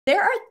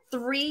There are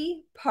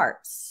three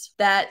parts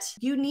that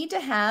you need to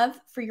have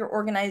for your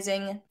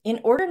organizing in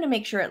order to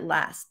make sure it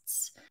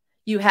lasts.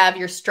 You have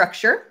your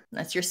structure,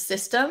 that's your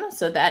system.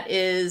 So that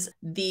is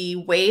the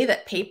way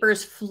that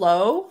papers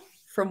flow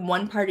from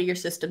one part of your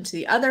system to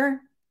the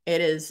other. It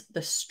is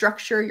the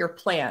structure, your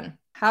plan.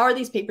 How are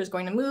these papers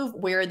going to move?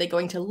 Where are they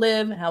going to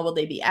live? How will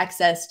they be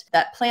accessed?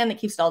 That plan that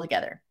keeps it all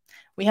together.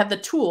 We have the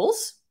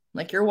tools,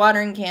 like your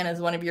watering can is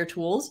one of your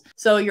tools.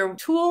 So your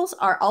tools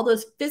are all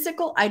those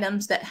physical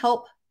items that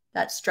help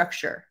that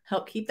structure,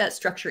 help keep that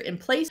structure in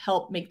place,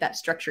 help make that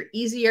structure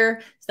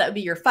easier. So that would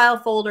be your file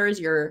folders,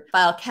 your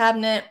file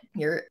cabinet,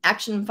 your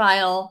action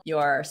file,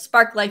 your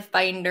Spark Life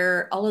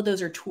binder. All of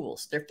those are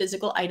tools. They're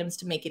physical items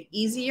to make it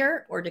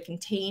easier or to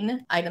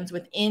contain items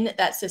within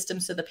that system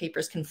so the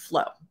papers can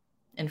flow.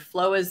 And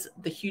flow is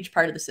the huge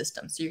part of the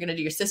system. So you're going to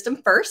do your system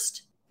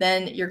first,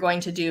 then you're going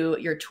to do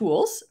your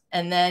tools,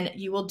 and then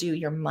you will do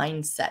your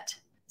mindset.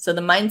 So the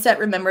mindset,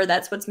 remember,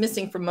 that's what's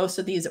missing from most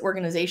of these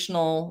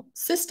organizational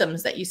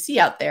systems that you see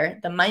out there.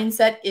 The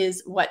mindset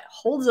is what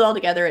holds it all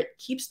together. It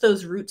keeps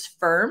those roots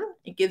firm.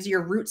 It gives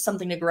your roots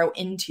something to grow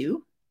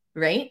into,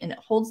 right? And it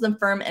holds them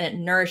firm and it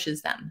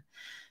nourishes them.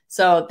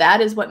 So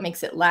that is what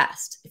makes it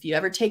last. If you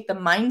ever take the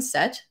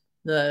mindset,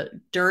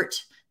 the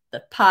dirt,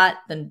 the pot,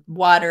 the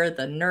water,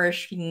 the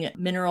nourishing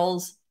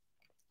minerals,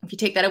 if you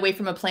take that away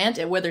from a plant,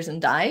 it withers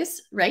and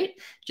dies, right?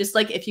 Just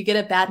like if you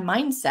get a bad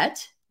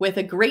mindset, with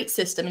a great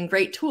system and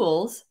great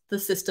tools, the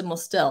system will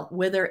still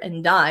wither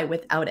and die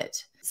without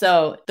it.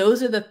 So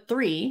those are the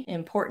three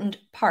important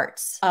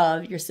parts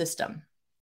of your system.